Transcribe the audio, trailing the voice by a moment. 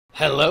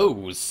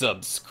Hello,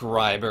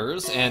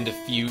 subscribers and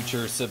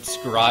future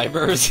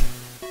subscribers.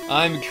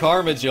 I'm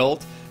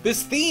Karmajolt.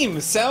 This theme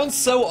sounds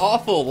so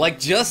awful, like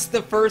just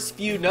the first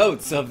few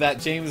notes of that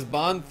James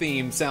Bond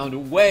theme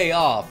sound way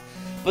off.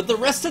 But the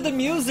rest of the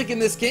music in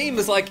this game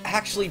is like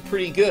actually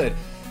pretty good.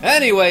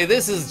 Anyway,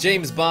 this is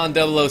James Bond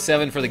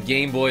 007 for the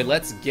Game Boy.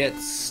 Let's get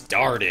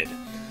started.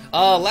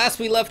 Last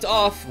we left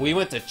off, we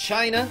went to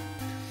China.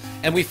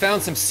 And we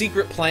found some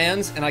secret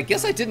plans, and I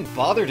guess I didn't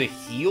bother to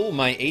heal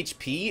my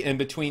HP in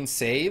between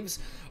saves,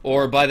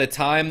 or by the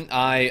time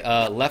I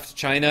left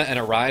China and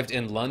arrived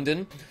in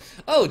London.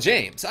 Oh,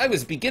 James, I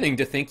was beginning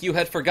to think you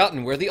had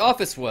forgotten where the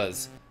office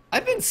was.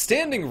 I've been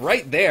standing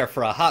right there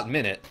for a hot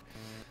minute.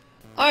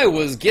 I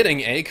was getting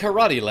a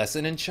karate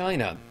lesson in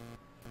China.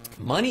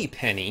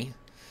 Moneypenny?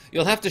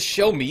 You'll have to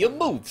show me your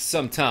moves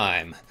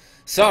sometime.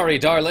 Sorry,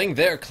 darling,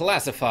 they're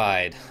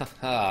classified.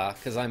 Haha,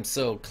 because I'm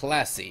so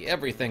classy.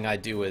 Everything I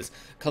do is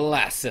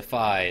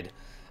classified.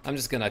 I'm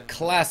just gonna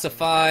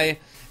classify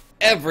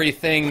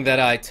everything that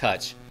I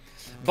touch.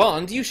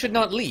 Bond, you should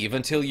not leave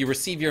until you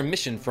receive your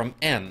mission from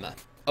M.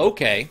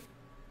 Okay,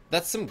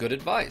 that's some good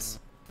advice.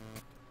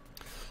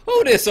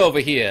 Who this over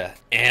here?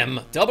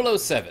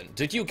 M007.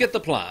 Did you get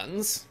the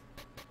plans?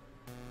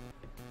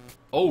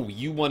 Oh,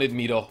 you wanted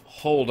me to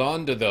hold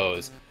on to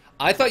those.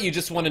 I thought you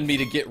just wanted me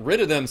to get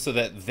rid of them so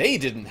that they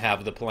didn't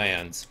have the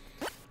plans.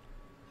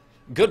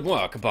 Good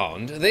work,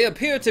 Bond. They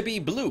appear to be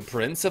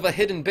blueprints of a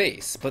hidden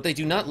base, but they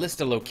do not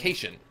list a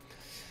location.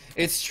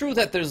 It's true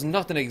that there's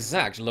not an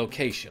exact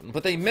location,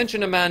 but they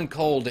mention a man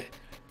called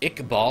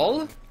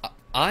Iqbal?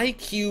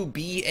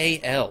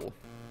 I-Q-B-A-L.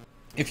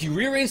 If you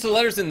rearrange the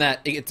letters in that,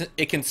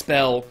 it can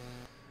spell,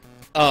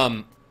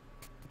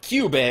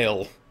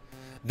 Q-Bale.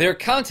 Their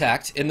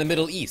contact in the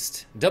Middle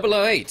East,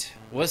 008,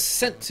 was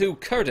sent to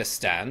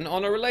Kurdistan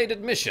on a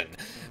related mission,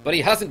 but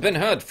he hasn't been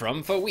heard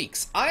from for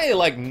weeks. I,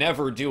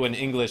 never do an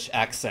English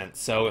accent,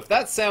 so if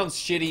that sounds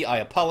shitty, I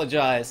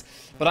apologize,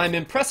 but I'm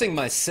impressing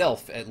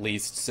myself, at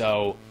least,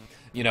 so,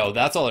 you know,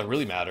 that's all that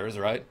really matters,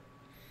 right?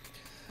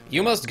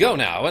 You must go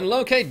now and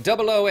locate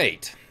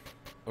 008,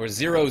 or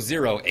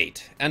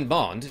 008, and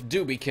Bond,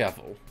 do be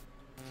careful.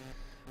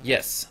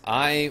 Yes,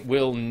 I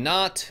will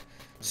not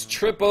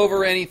trip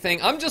over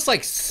anything. I'm just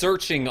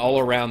searching all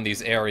around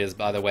these areas,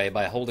 by the way,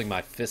 by holding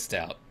my fist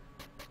out.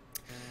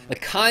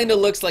 It kind of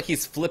looks like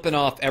he's flipping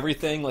off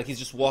everything, like he's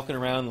just walking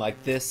around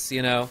like this,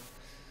 you know?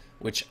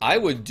 Which I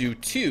would do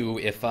too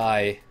if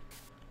I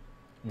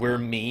were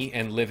me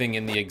and living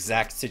in the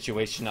exact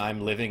situation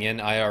I'm living in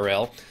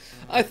IRL.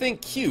 I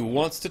think Q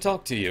wants to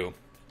talk to you.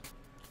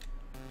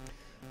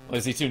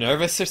 Was he too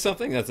nervous or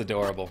something? That's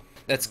adorable.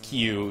 That's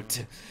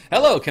cute.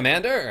 Hello,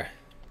 Commander!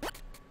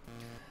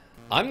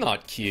 I'm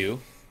not Q.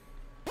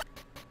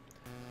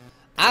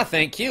 I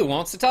think Q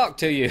wants to talk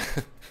to you.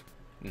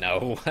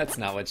 No, that's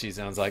not what she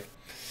sounds like.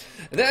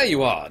 There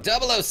you are,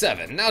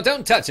 007. Now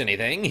don't touch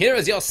anything. Here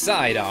is your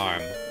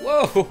sidearm.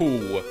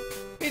 Whoa!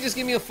 He just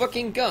gave me a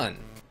fucking gun.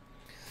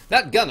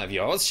 That gun of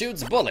yours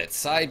shoots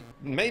bullets. I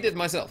made it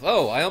myself.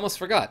 Oh, I almost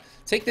forgot.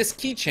 Take this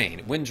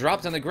keychain. When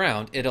dropped on the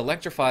ground, it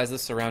electrifies the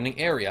surrounding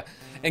area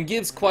and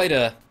gives quite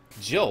a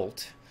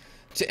jolt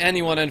to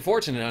anyone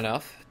unfortunate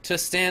enough to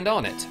stand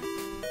on it.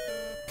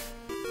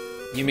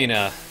 You mean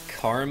a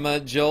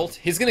karma jolt?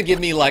 He's gonna give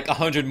me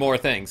 100 more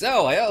things.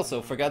 Oh, I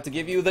also forgot to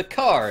give you the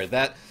car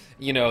that,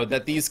 you know,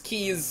 that these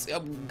keys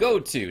go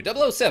to.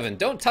 007,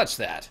 don't touch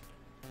that.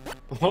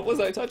 What was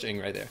I touching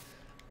right there?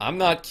 I'm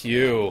not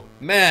Q.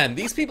 Man,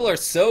 these people are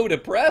so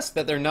depressed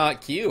that they're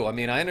not Q. I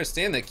mean, I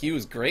understand that Q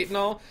is great and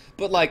all,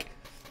 but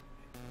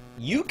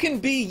you can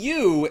be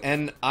you,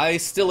 and I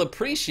still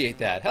appreciate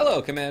that.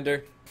 Hello,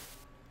 Commander.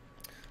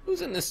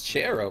 Who's in this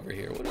chair over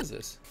here? What is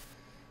this?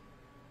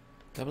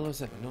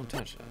 007, don't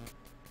touch that.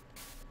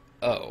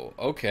 Oh,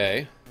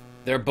 okay.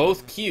 They're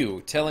both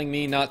Q, telling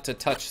me not to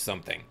touch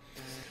something.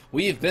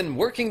 We've been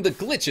working the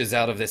glitches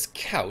out of this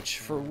couch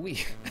for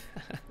weeks.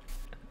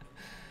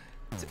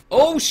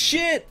 Oh,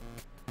 shit!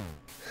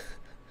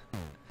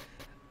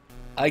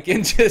 I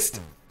can just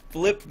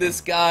flip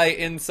this guy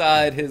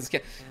inside his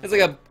couch. It's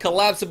like a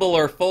collapsible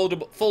or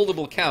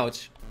foldable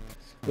couch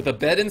with a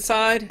bed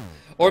inside.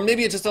 Or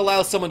maybe it just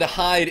allows someone to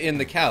hide in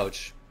the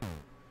couch.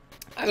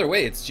 Either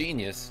way, it's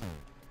genius.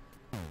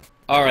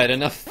 Alright,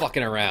 enough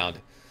fucking around.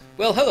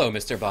 Well, hello,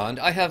 Mr. Bond.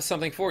 I have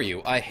something for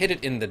you. I hid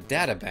it in the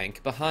data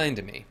bank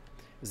behind me.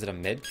 Is it a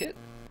med kit?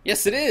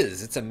 Yes, it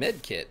is. It's a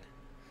med kit.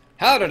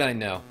 How did I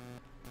know?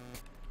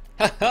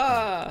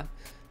 Haha!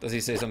 Does he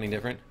say something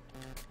different?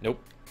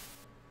 Nope.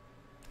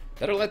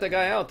 Better let that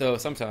guy out, though,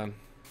 sometime.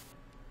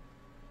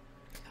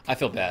 I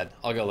feel bad.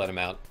 I'll go let him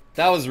out.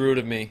 That was rude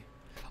of me.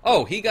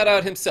 Oh, he got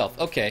out himself.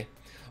 Okay.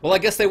 Well, I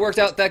guess they worked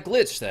out that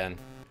glitch, then.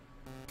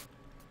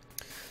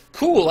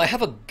 Cool, I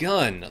have a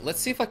gun. Let's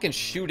see if I can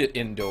shoot it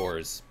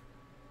indoors.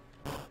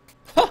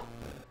 Huh!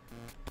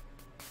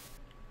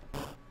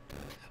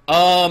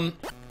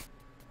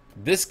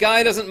 This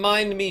guy doesn't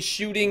mind me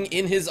shooting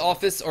in his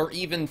office or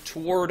even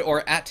toward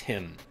or at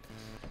him.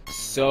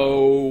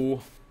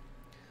 So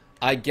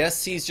I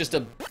guess he's just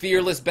a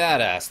fearless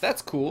badass.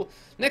 That's cool.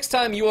 Next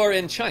time you are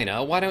in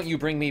China, why don't you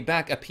bring me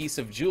back a piece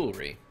of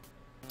jewelry?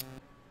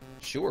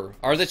 Sure.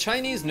 Are the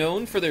Chinese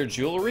known for their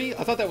jewelry?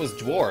 I thought that was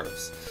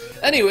dwarves.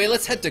 Anyway,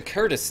 let's head to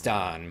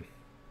Kurdistan.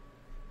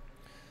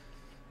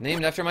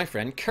 Named after my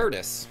friend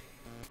Curtis.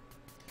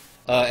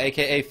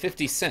 AKA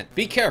 50 Cent.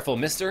 Be careful,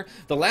 mister.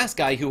 The last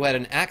guy who had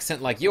an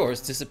accent like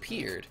yours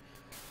disappeared.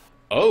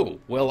 Oh,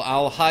 well,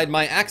 I'll hide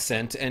my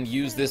accent and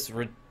use this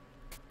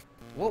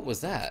What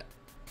was that?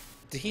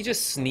 Did he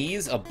just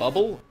sneeze a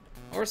bubble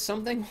or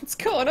something? What's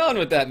going on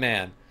with that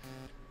man?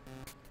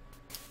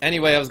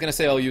 Anyway, I was gonna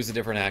say I'll use a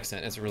different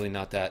accent. It's really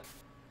not that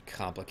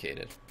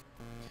complicated.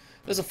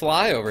 There's a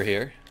fly over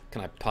here.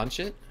 Can I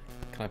punch it?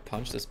 Can I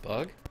punch this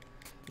bug?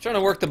 I'm trying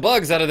to work the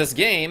bugs out of this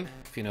game,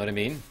 if you know what I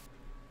mean,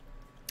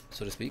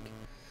 so to speak.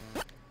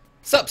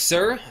 Sup,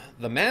 sir?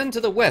 The man to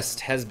the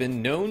west has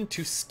been known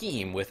to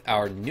scheme with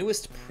our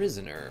newest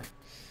prisoner.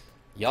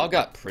 Y'all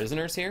got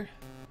prisoners here?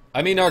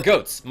 I mean our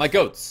goats. My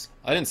goats.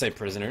 I didn't say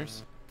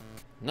prisoners.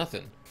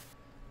 Nothing.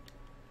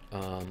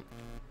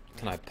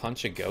 Can I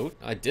punch a goat?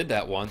 I did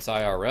that once,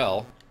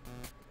 IRL.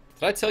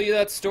 Did I tell you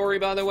that story,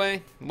 by the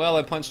way? Well,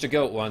 I punched a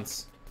goat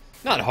once.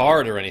 Not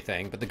hard or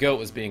anything, but the goat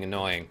was being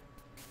annoying.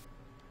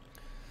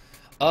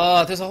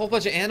 There's a whole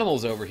bunch of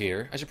animals over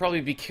here. I should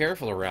probably be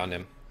careful around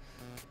him.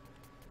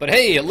 But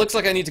hey, it looks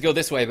like I need to go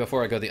this way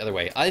before I go the other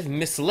way. I've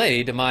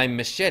mislaid my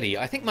machete.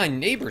 I think my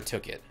neighbor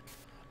took it.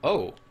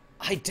 Oh,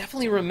 I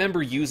definitely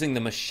remember using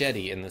the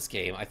machete in this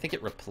game. I think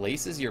it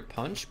replaces your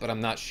punch, but I'm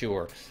not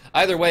sure.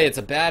 Either way, it's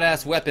a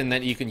badass weapon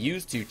that you can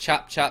use to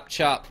chop, chop,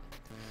 chop.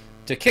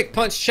 To kick,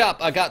 punch,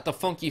 chop, I got the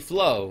funky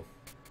flow.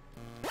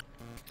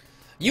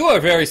 You are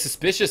very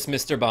suspicious,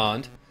 Mr.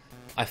 Bond.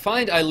 I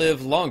find I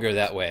live longer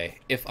that way.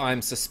 If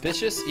I'm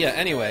suspicious? Yeah,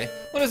 anyway.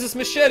 What is this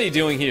machete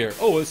doing here?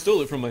 Oh, I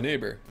stole it from my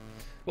neighbor.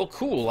 Well,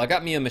 cool. I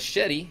got me a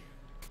machete.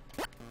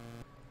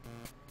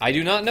 I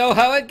do not know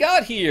how it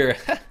got here.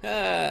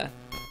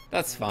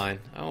 That's fine.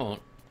 I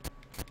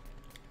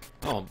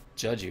won't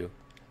judge you.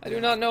 I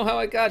do not know how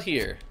it got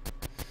here.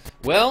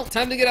 Well,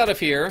 time to get out of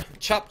here.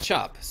 Chop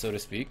chop, so to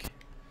speak.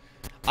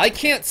 I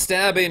can't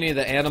stab any of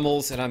the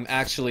animals, and I'm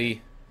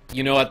actually...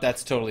 You know what?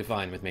 That's totally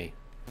fine with me.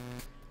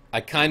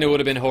 I kind of would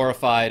have been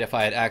horrified if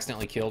I had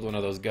accidentally killed one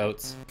of those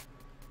goats.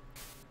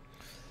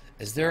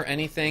 Is there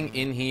anything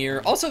in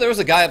here? Also, there was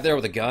a guy up there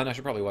with a gun. I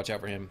should probably watch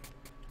out for him.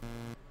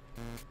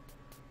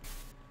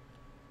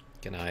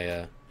 Can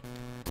I,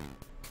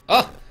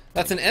 Oh!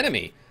 That's an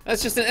enemy.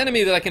 That's just an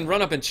enemy that I can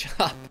run up and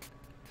chop.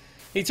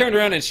 He turned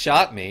around and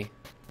shot me.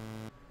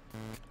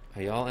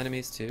 Are y'all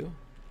enemies too?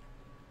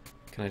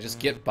 Can I just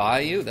get by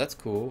you? That's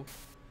cool.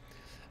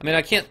 I mean,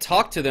 I can't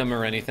talk to them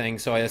or anything,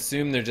 so I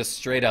assume they're just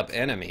straight up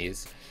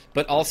enemies.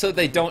 But also,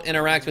 they don't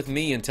interact with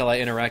me until I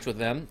interact with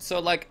them. So,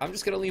 like, I'm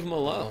just gonna leave them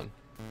alone.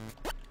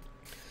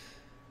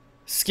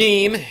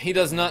 Scheme. He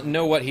does not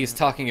know what he's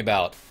talking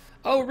about.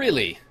 Oh,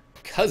 really?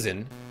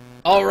 Cousin?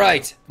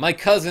 Alright, my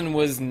cousin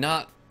was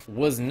not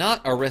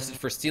arrested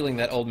for stealing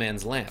that old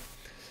man's lamp.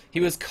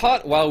 He was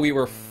caught while we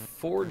were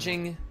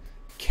forging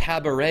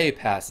Cabaret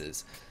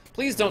Passes.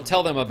 Please don't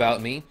tell them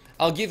about me.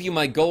 I'll give you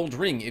my gold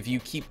ring if you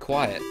keep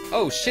quiet.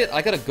 Oh shit,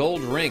 I got a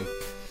gold ring.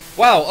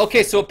 Wow,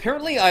 okay, so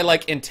apparently I,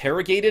 like,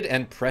 interrogated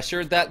and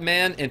pressured that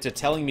man into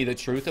telling me the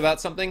truth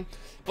about something.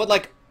 But,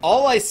 like,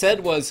 all I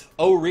said was,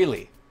 oh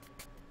really?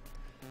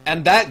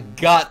 And that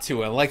got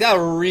to him. Like, that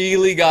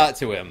really got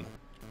to him.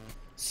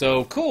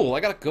 So, cool, I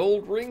got a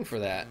gold ring for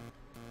that.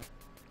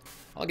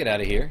 I'll get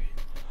out of here.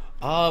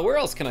 Where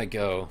else can I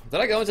go? Did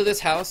I go into this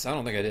house? I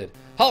don't think I did.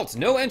 Halt!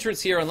 No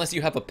entrance here unless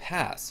you have a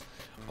pass.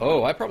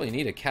 Oh, I probably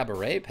need a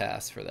cabaret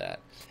pass for that.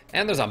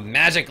 And there's a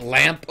magic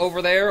lamp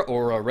over there,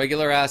 or a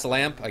regular-ass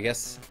lamp. I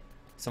guess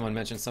someone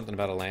mentioned something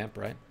about a lamp,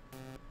 right?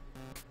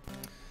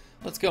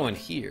 Let's go in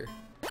here.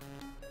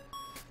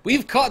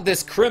 We've caught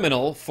this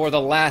criminal for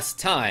the last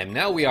time.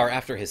 Now we are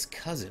after his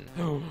cousin.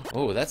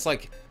 Oh, that's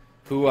like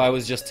who I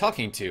was just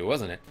talking to,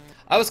 wasn't it?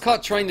 I was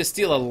caught trying to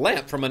steal a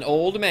lamp from an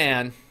old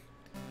man.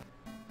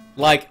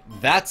 Like,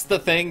 that's the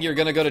thing you're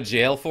gonna go to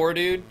jail for,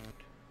 dude?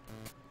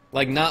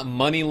 Like, not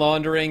money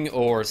laundering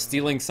or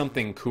stealing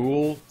something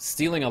cool.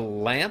 Stealing a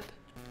lamp?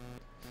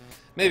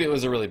 Maybe it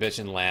was a really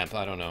bitchin' lamp.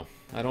 I don't know.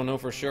 I don't know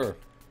for sure.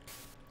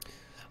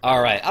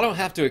 Alright, I don't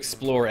have to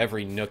explore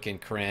every nook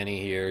and cranny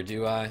here,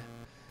 do I?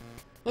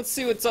 Let's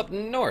see what's up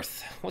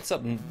north. What's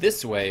up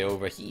this way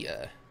over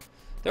here?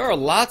 There are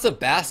lots of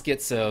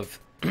baskets of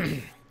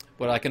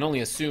what I can only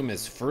assume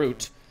is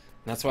fruit.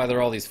 That's why there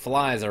are all these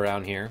flies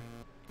around here.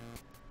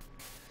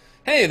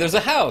 Hey, there's a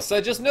house!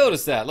 I just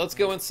noticed that. Let's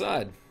go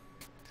inside.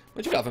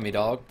 What you got for me,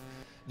 dog?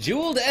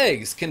 Jeweled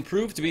eggs can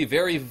prove to be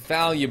very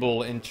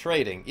valuable in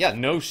trading. Yeah,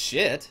 no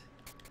shit.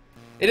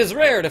 It is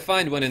rare to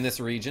find one in this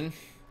region.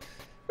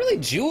 Really,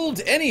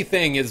 jeweled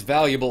anything is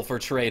valuable for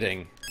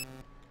trading.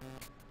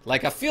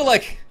 Like, I feel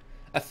like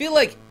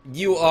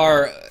you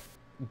are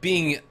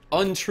being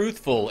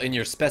untruthful in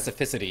your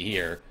specificity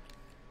here.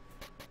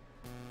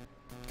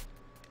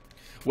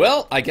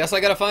 Well, I guess I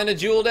gotta find a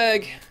jeweled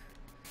egg.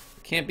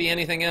 Can't be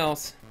anything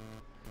else.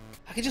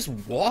 I can just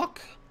walk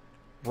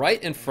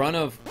right in front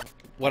of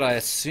what I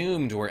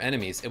assumed were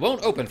enemies. It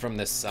won't open from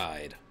this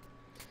side.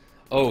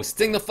 Oh,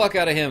 sting the fuck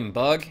out of him,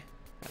 bug.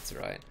 That's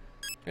right.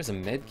 There's a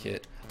med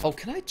kit. Oh,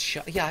 can I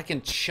chop? Yeah, I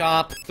can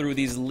chop through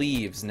these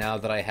leaves now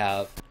that I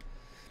have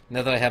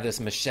this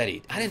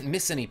machete. I didn't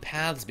miss any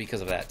paths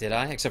because of that, did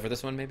I? Except for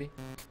this one, maybe?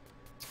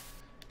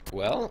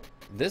 Well,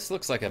 this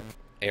looks like an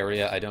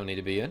area I don't need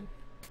to be in.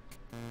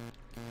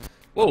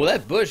 Whoa,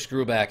 that bush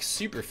grew back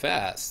super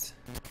fast.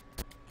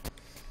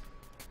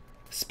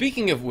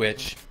 Speaking of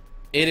which,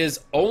 it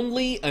is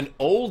only an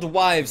old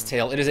wives'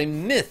 tale. It is a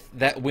myth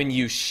that when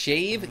you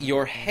shave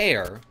your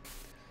hair,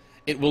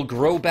 it will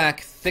grow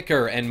back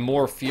thicker and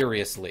more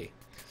furiously.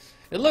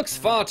 It looks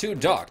far too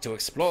dark to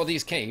explore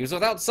these caves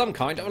without some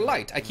kind of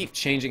light. I keep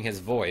changing his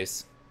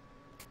voice.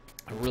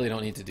 I really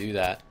don't need to do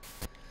that.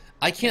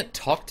 I can't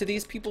talk to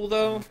these people,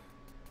 though.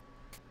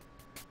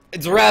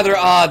 It's rather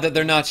odd that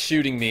they're not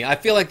shooting me. I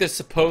feel like they're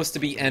supposed to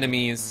be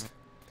enemies.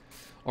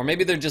 Or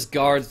maybe they're just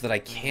guards that I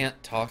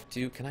can't talk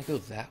to. Can I go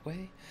that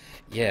way?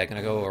 Yeah, can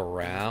I go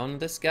around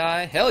this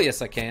guy? Hell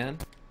yes I can.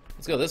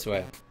 Let's go this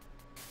way.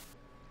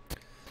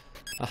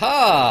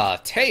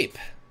 Aha! Tape!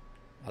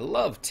 I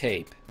love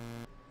tape.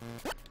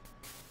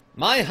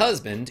 My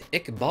husband,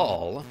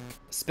 Iqbal,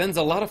 spends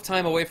a lot of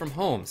time away from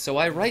home, so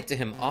I write to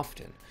him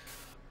often.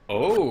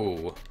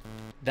 Oh,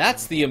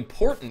 that's the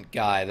important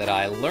guy that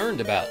I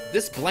learned about.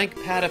 This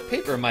blank pad of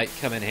paper might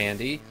come in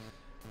handy.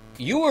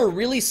 You were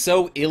really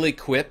so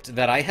ill-equipped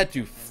that I had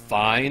to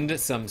find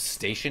some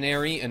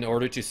stationery in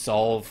order to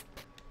solve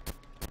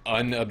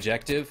an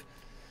objective.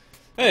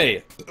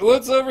 Hey,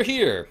 what's over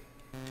here?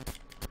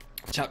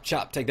 Chop,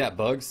 chop, take that,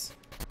 bugs.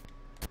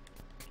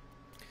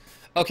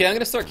 Okay, I'm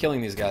gonna start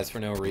killing these guys for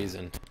no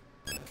reason.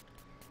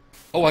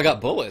 Oh, I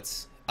got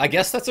bullets. I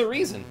guess that's a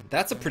reason.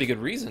 That's a pretty good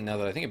reason, now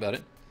that I think about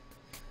it.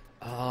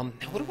 Now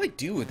what do I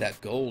do with that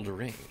gold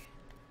ring?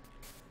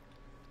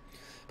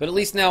 But at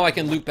least now I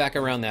can loop back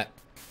around that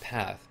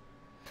path.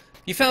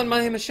 You found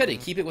my machete.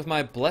 Keep it with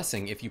my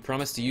blessing if you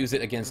promise to use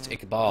it against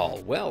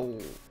Iqbal. Well,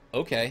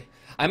 okay.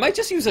 I might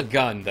just use a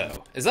gun,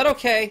 though. Is that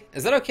okay?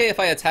 Is that okay if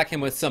I attack him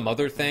with some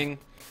other thing?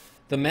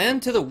 The man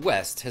to the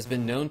west has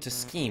been known to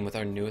scheme with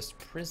our newest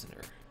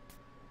prisoner.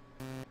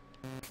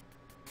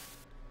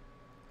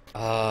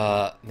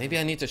 Maybe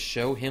I need to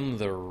show him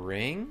the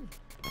ring?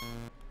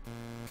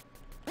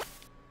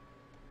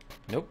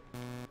 Nope.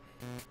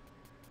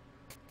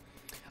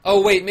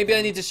 Oh, wait, maybe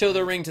I need to show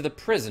the ring to the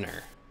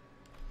prisoner.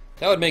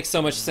 That would make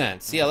so much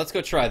sense. Yeah, let's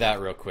go try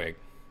that real quick.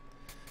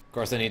 Of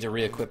course, I need to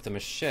re-equip the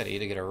machete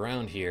to get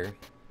around here.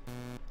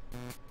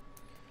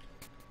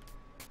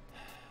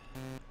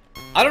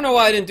 I don't know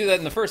why I didn't do that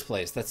in the first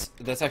place.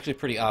 That's actually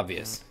pretty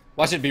obvious.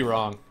 Watch it be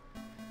wrong.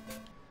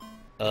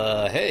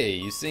 Hey,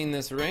 you seen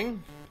this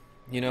ring?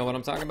 You know what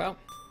I'm talking about?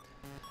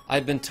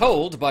 I've been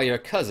told by your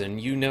cousin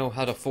you know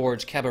how to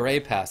forge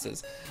Cabaret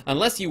Passes.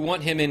 Unless you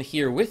want him in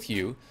here with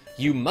you,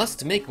 you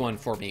must make one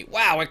for me.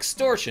 Wow,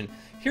 extortion!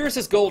 Here is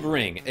his gold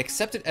ring.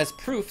 Accept it as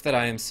proof that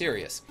I am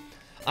serious.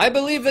 I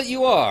believe that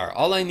you are.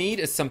 All I need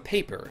is some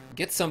paper.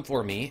 Get some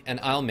for me, and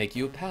I'll make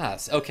you a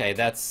pass. Okay,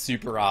 that's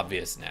super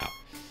obvious now.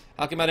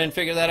 How come I didn't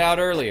figure that out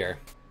earlier?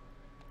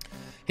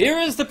 Here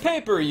is the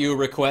paper you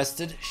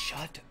requested.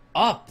 Shut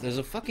up. There's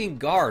a fucking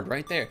guard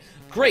right there.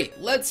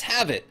 Great, let's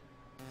have it.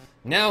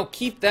 Now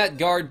keep that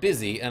guard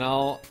busy, and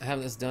I'll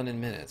have this done in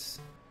minutes.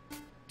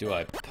 Do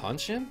I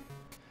punch him?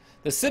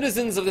 The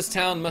citizens of this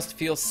town must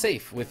feel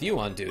safe with you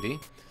on duty.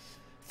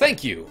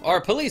 Thank you.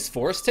 Our police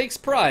force takes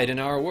pride in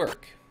our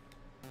work.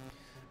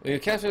 We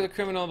capture the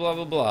criminal, blah,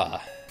 blah,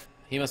 blah.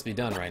 He must be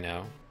done right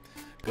now.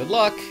 Good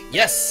luck.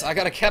 Yes, I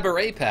got a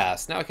Cabaret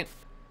Pass. Now I can...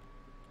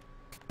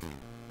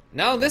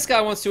 Now this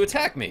guy wants to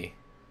attack me.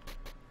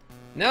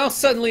 Now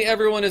suddenly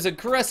everyone is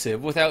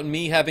aggressive without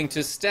me having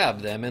to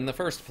stab them in the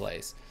first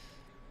place.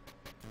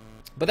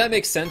 But that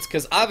makes sense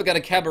because I've got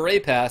a Cabaret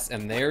Pass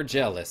and they're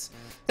jealous.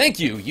 Thank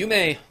you. You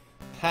may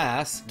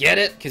pass. Get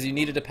it? Because you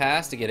needed a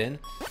pass to get in.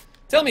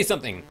 Tell me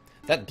something.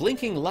 That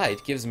blinking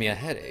light gives me a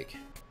headache.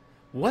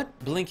 What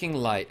blinking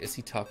light is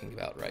he talking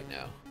about right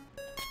now?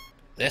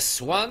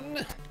 This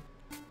one?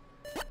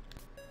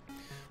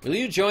 Will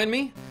you join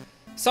me?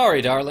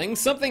 Sorry, darling.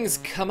 Something's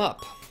come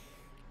up.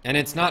 And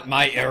it's not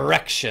my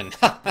erection.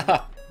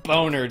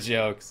 Boner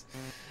jokes.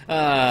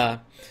 Penises.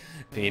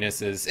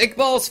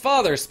 Iqbal's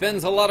father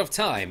spends a lot of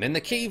time in the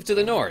cave to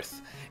the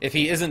north. If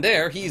he isn't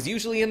there, he's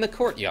usually in the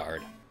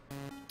courtyard.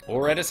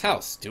 Or at his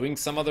house, doing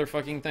some other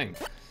fucking thing.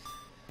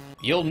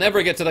 You'll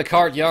never get to the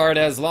courtyard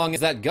as long as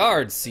that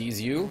guard sees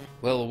you.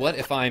 Well, what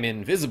if I'm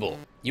invisible?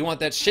 You want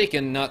that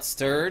shaken, not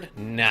stirred?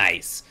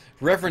 Nice.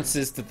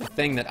 References to the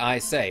thing that I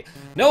say.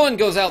 No one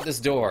goes out this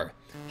door.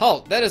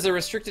 Halt, that is a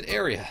restricted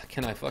area.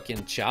 Can I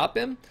fucking chop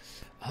him?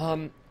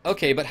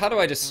 Okay, but how do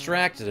I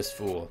distract this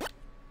fool?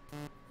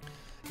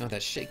 No,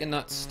 that shaken,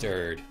 not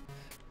stirred.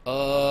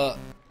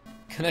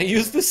 Can I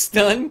use the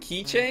stun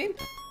keychain?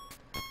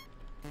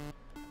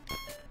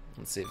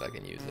 Let's see if I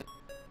can use it.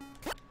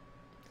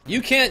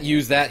 You can't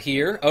use that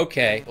here.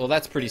 Okay, well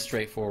that's pretty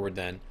straightforward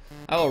then.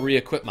 I will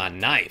re-equip my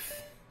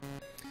knife.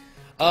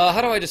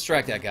 How do I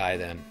distract that guy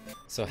then?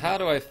 So how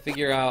do I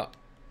figure out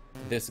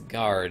this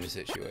guard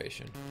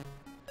situation?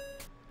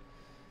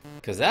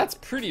 Because that's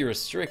pretty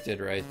restricted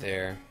right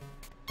there.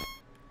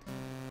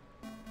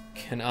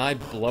 Can I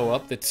blow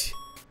up the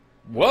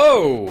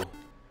Whoa!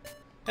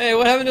 Hey,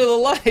 what happened to the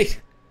light?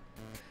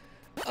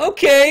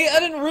 Okay, I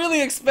didn't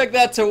really expect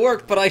that to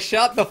work, but I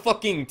shot the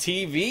fucking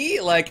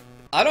TV? Like,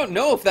 I don't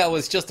know if that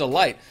was just a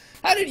light.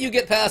 How did you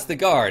get past the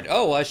guard?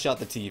 Oh, I shot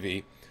the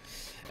TV.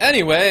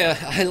 Anyway,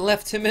 I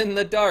left him in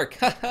the dark.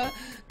 Haha,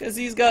 because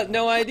he's got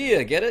no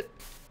idea, get it?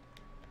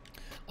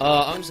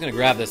 I'm just gonna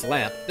grab this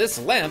lamp. This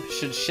lamp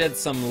should shed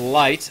some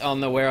light on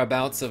the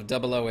whereabouts of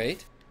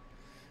 008.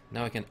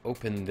 Now I can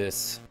open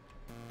this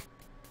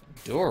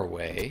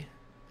doorway.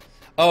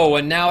 Oh,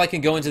 and now I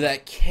can go into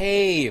that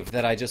cave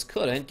that I just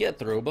couldn't get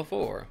through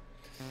before.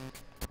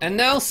 And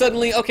now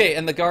suddenly, okay,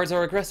 and the guards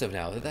are aggressive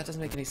now. That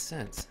doesn't make any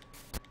sense.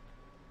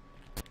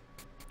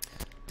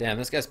 Damn,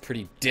 this guy's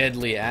pretty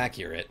deadly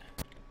accurate.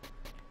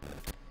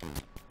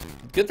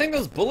 Good thing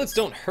those bullets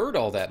don't hurt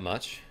all that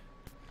much.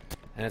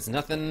 And it's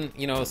nothing,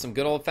 you know, some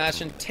good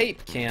old-fashioned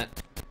tape can't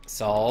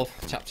solve.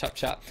 Chop, chop,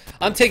 chop.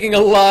 I'm taking a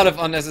lot of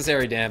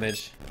unnecessary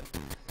damage.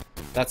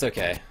 That's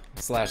okay.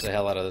 Slash the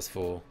hell out of this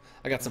fool.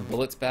 I got some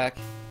bullets back.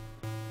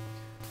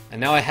 And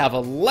now I have a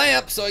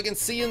lamp so I can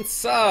see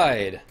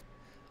inside.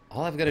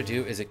 All I've got to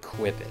do is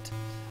equip it.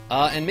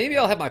 And maybe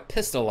I'll have my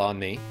pistol on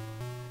me.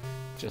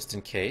 Just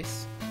in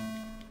case.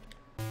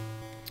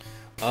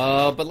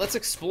 But let's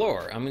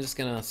explore. I'm just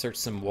gonna search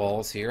some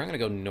walls here. I'm gonna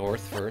go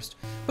north first.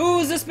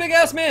 Who's this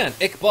big-ass man?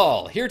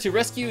 Iqbal, here to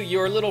rescue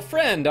your little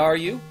friend, are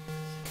you?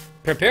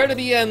 Prepare to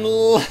be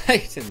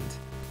enlightened.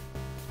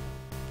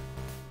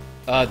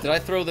 Did I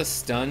throw the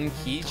stun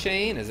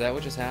keychain? Is that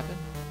what just happened?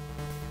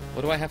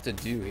 What do I have to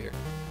do here?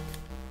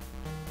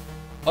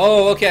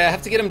 Oh, okay, I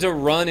have to get him to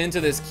run into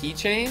this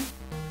keychain?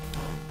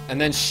 And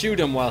then shoot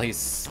him while he's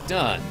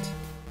stunned.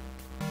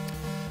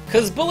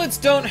 'Cause bullets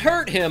don't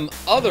hurt him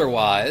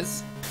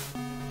otherwise.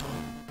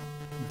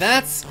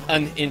 That's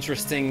an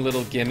interesting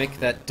little gimmick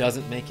that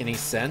doesn't make any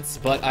sense,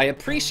 but I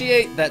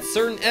appreciate that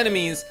certain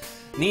enemies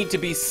need to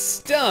be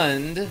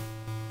stunned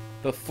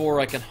before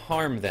I can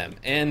harm them.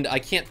 And I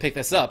can't pick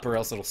this up or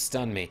else it'll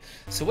stun me.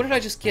 So what did I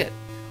just get?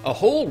 A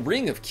whole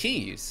ring of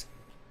keys.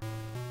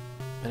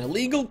 An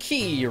illegal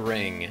key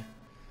ring.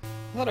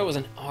 I thought it was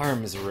an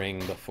arms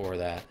ring before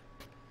that.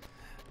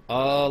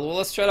 Well,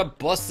 let's try to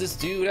bust this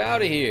dude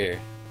out of here.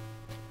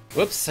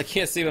 Whoops, I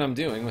can't see what I'm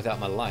doing without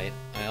my light.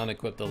 I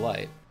unequipped the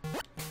light.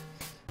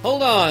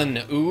 Hold on,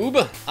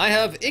 Oob. I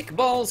have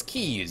Iqbal's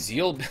keys.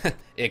 You'll...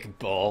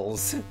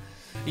 Iqbal's.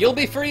 You'll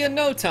be free in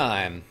no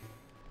time.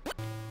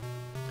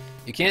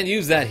 You can't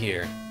use that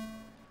here.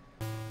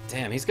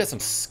 Damn, he's got some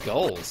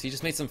skulls. He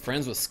just made some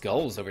friends with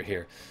skulls over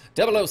here.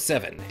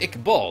 007.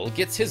 Iqbal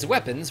gets his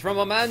weapons from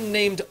a man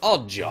named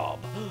Oddjob.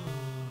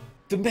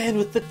 The man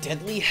with the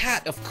deadly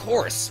hat, of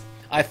course.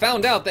 I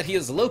found out that he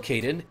is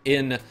located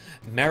in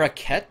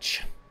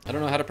Marrakech. I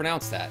don't know how to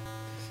pronounce that.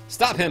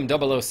 Stop him,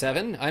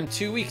 007. I'm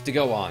too weak to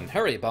go on.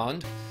 Hurry,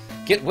 Bond.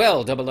 Get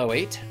well,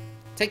 008.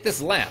 Take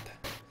this lamp.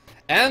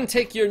 And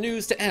take your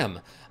news to M.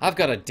 I've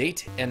got a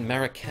date in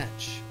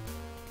Marrakech.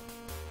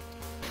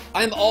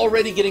 I'm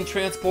already getting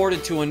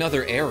transported to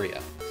another area.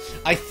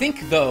 I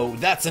think, though,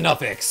 that's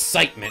enough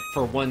excitement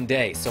for one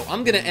day. So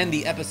I'm going to end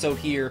the episode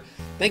here.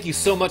 Thank you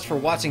so much for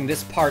watching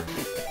this part...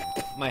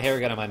 My hair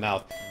got in my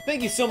mouth.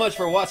 Thank you so much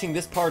for watching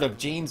this part of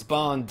James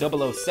Bond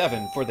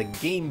 007 for the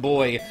Game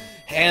Boy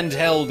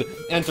handheld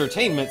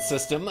entertainment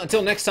system.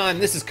 Until next time,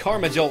 this is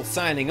Karmajolt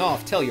signing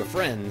off. Tell your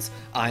friends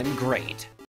I'm great.